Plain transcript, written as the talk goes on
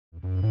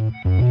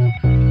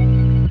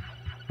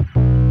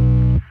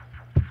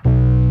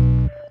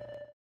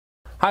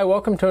Hi,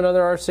 welcome to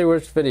another RC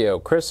Works video.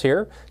 Chris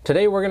here.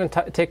 Today we're going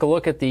to take a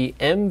look at the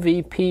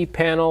MVP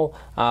panel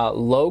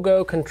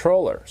logo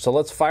controller. So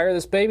let's fire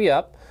this baby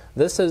up.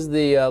 This is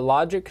the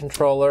logic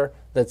controller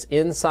that's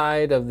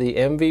inside of the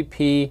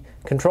MVP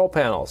control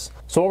panels.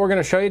 So what we're going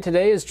to show you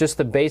today is just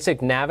the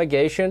basic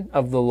navigation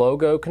of the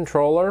logo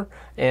controller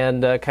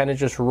and kind of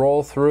just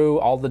roll through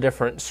all the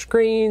different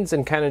screens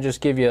and kind of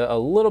just give you a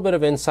little bit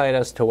of insight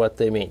as to what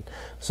they mean.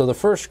 So the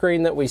first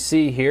screen that we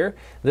see here,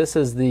 this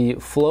is the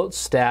float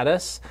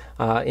status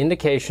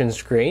indication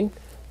screen,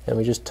 and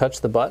we just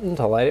touch the button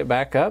to light it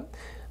back up.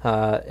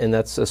 And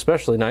that's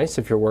especially nice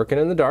if you're working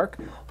in the dark.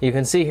 You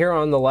can see here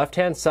on the left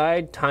hand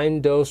side, time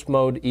dose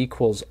mode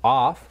equals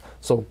off.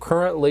 So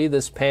currently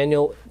this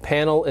panel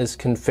is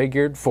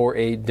configured for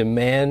a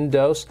demand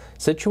dose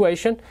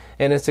situation,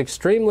 and it's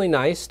extremely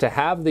nice to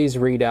have these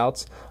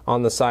readouts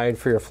on the side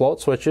for your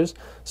float switches.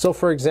 So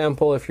for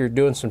example, if you're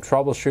doing some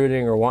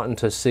troubleshooting or wanting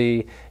to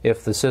see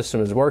if the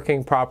system is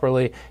working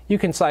properly, you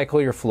can cycle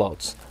your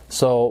floats.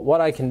 So what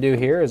I can do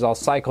here is I'll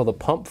cycle the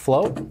pump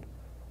float.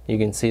 You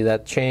can see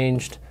that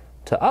changed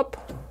to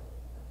up,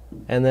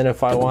 and then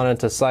if I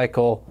wanted to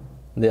cycle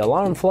the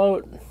alarm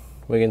float,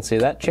 we can see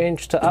that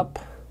changed to up,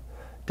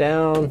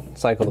 down,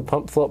 cycle the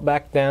pump float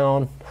back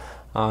down.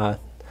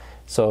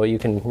 So you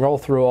can roll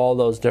through all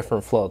those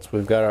different floats.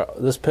 We've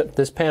got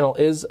this panel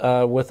is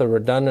with a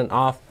redundant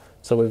off,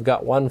 so we've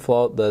got one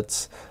float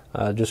that's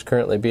just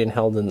currently being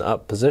held in the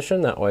up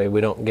position. That way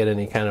we don't get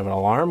any kind of an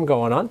alarm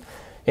going on.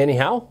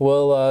 Anyhow,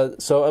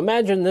 so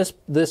imagine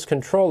this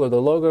controller,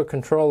 the logo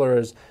controller,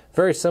 is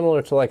very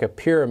similar to like a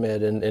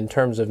pyramid in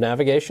terms of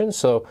navigation.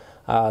 So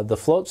the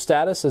float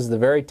status is the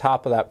very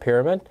top of that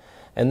pyramid,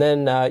 and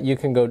then you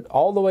can go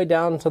all the way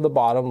down to the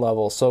bottom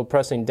level. So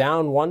pressing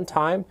down one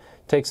time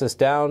takes us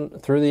down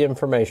through the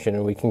information,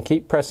 and we can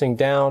keep pressing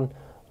down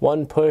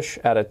one push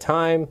at a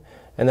time,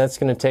 and that's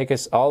going to take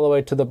us all the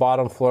way to the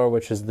bottom floor,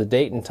 which is the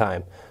date and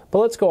time. But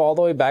let's go all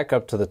the way back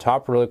up to the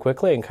top really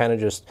quickly and kind of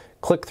just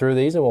click through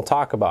these and we'll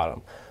talk about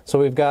them. So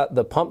we've got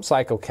the pump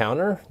cycle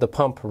counter, the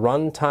pump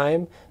run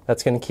time.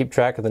 That's going to keep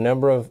track of the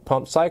number of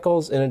pump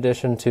cycles in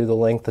addition to the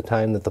length of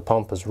time that the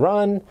pump is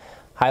run.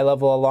 High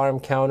level alarm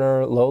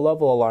counter, low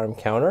level alarm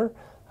counter.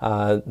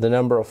 The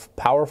number of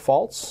power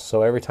faults.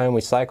 So every time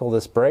we cycle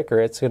this breaker,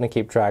 it's going to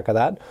keep track of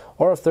that.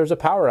 Or if there's a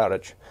power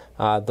outage.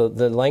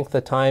 The length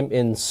of time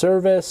in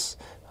service,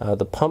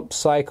 the pump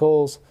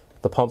cycles,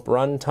 the pump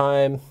run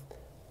time,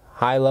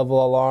 high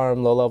level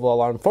alarm, low level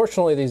alarm.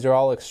 Fortunately, these are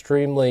all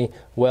extremely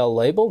well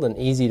labeled and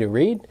easy to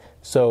read,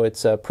 so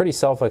it's pretty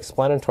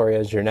self-explanatory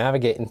as you're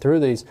navigating through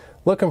these,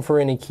 looking for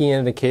any key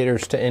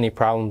indicators to any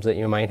problems that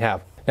you might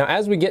have. Now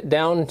as we get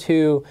down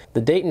to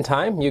the date and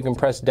time, you can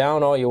press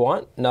down all you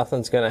want.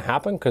 Nothing's going to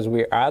happen because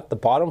we're at the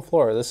bottom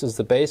floor. This is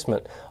the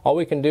basement. All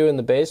we can do in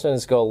the basement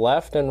is go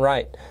left and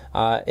right.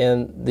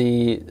 And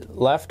the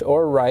left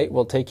or right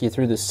will take you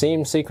through the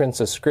same sequence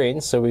of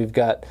screens. So we've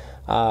got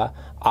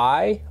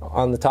I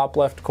on the top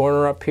left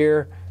corner up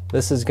here.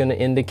 This is going to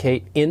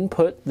indicate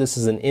input. This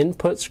is an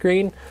input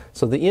screen.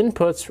 So the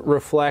inputs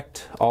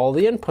reflect all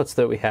the inputs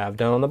that we have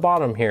down on the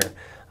bottom here.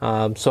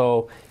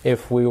 So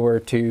if we were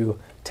to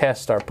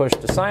test our push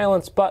to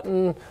silence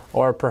button,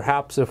 or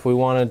perhaps if we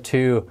wanted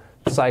to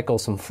cycle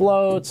some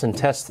floats and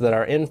test that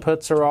our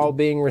inputs are all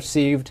being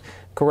received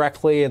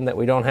correctly and that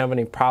we don't have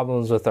any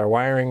problems with our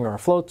wiring or our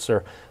floats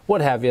or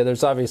what have you,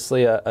 there's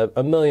obviously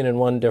a million and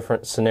one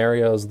different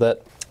scenarios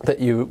that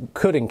you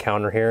could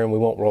encounter here, and we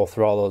won't roll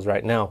through all those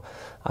right now.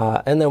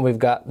 And then we've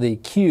got the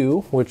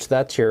Q, which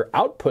that's your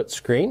output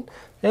screen,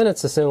 and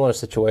it's a similar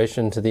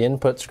situation to the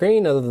input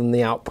screen, other than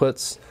the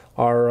outputs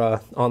are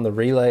on the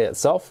relay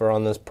itself or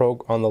on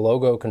the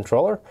logo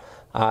controller.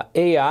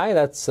 AI,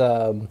 that's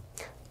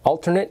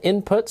alternate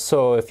inputs.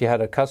 So if you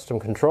had a custom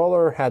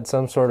controller, had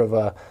some sort of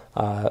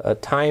a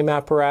time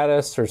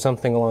apparatus or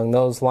something along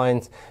those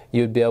lines,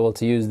 you'd be able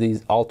to use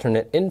these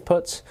alternate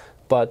inputs.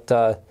 But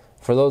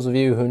for those of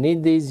you who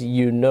need these,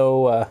 you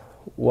know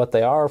what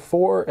they are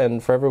for,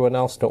 and for everyone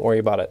else, don't worry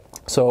about it.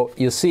 So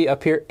you'll see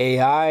up here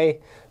AI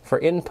for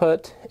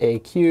input,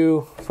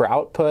 AQ for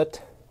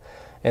output,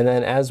 and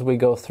then as we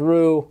go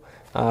through,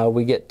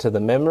 we get to the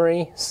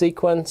memory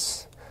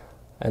sequence,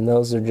 and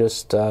those are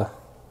just a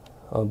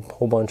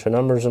whole bunch of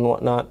numbers and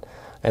whatnot.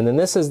 And then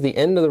this is the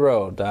end of the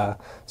road.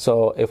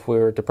 So if we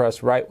were to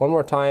press right one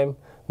more time,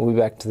 we'll be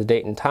back to the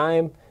date and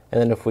time, and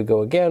then if we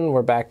go again,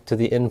 we're back to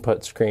the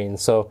input screen.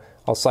 So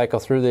I'll cycle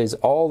through these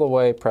all the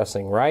way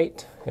pressing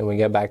right, and we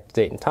get back to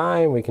date and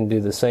time. We can do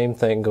the same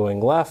thing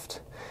going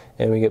left,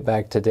 and we get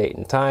back to date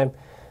and time,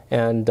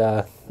 and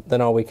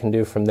then all we can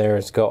do from there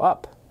is go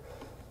up.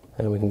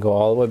 And we can go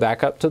all the way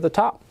back up to the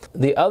top.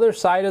 The other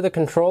side of the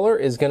controller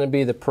is going to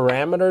be the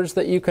parameters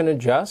that you can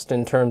adjust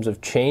in terms of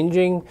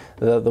changing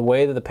the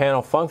way that the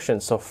panel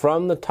functions. So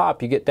from the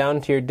top, you get down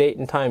to your date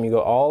and time. You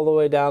go all the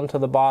way down to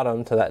the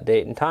bottom to that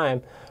date and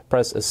time.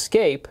 Press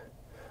escape.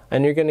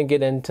 and you're going to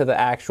get into the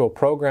actual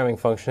programming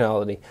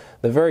functionality.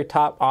 The very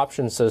top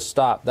option says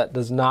stop. That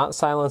does not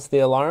silence the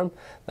alarm.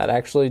 That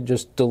actually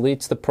just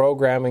deletes the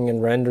programming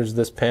and renders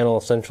this panel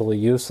essentially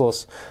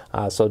useless.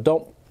 So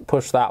don't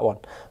push that one.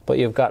 But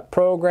you've got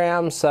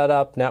program,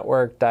 setup,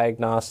 network,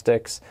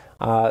 diagnostics.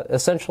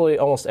 Essentially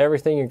almost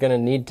everything you're going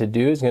to need to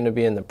do is going to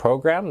be in the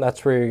program.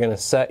 That's where you're going to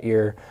set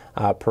your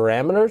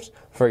parameters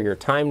for your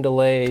time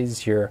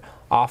delays, your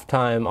off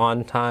time,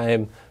 on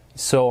time,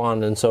 so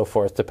on and so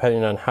forth,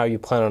 depending on how you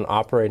plan on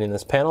operating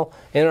this panel.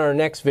 In our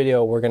next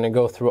video, we're going to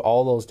go through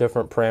all those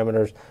different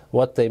parameters,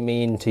 what they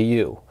mean to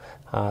you.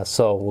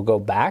 So we'll go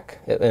back,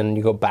 and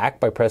you go back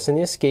by pressing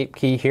the escape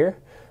key here,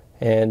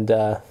 and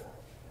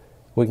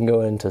we can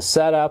go into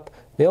setup.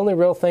 The only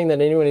real thing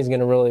that anybody's going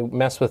to really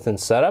mess with in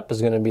setup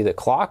is going to be the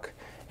clock.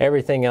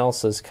 Everything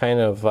else is kind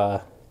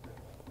of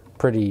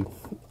pretty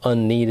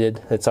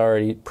unneeded. It's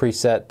already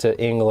preset to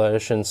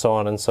English and so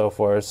on and so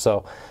forth.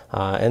 So,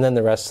 and then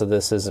the rest of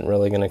this isn't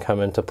really going to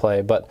come into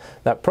play. But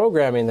that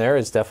programming there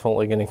is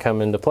definitely going to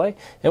come into play,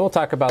 and we'll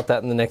talk about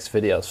that in the next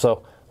video.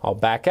 So I'll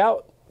back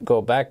out,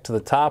 go back to the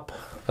top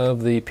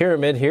of the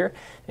pyramid here,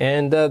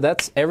 and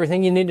that's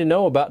everything you need to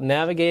know about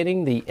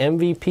navigating the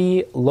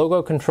MVP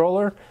logo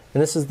controller.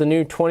 And this is the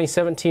new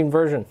 2017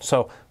 version.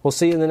 So we'll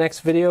see you in the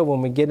next video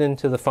when we get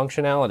into the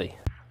functionality.